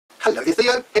Hello there,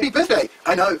 Theo. Happy birthday.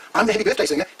 I know, I'm the happy birthday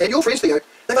singer, and your friends, Theo.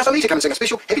 They've asked me to come and sing a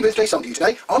special happy birthday song to you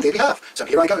today on their behalf. So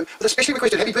here I go with a specially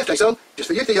requested happy birthday song just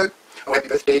for you, Theo. Oh, happy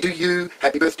birthday to you,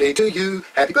 happy birthday to you,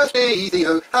 happy birthday,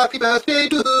 Theo, happy birthday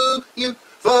to you.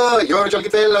 For you're a jolly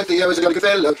good fellow, Theo is a jolly good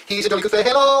fellow, he's a jolly good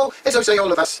fellow, and so say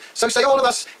all of us, so say all of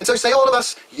us, and so say all of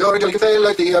us. You're a jolly good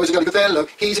fellow, Theo is a jolly good fellow,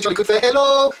 he's a jolly good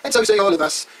fellow, and so say all of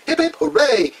us. Hip hip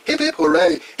hooray, hip hip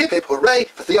hooray, hip hip hooray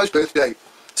for Theo's birthday.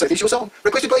 So this is your song,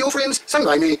 requested by your friends, sung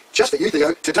by me, just for you,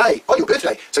 Theo, today, on your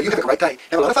birthday. So you have a great day,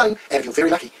 have a lot of fun, and if you're very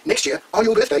lucky, next year, on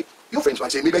your birthday, your friends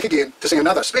might send me back again to sing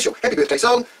another special happy birthday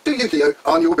song to you, Theo,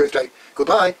 on your birthday.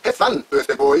 Goodbye, have fun,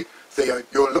 birthday boy. Theo,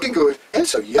 you're looking good, and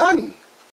so young.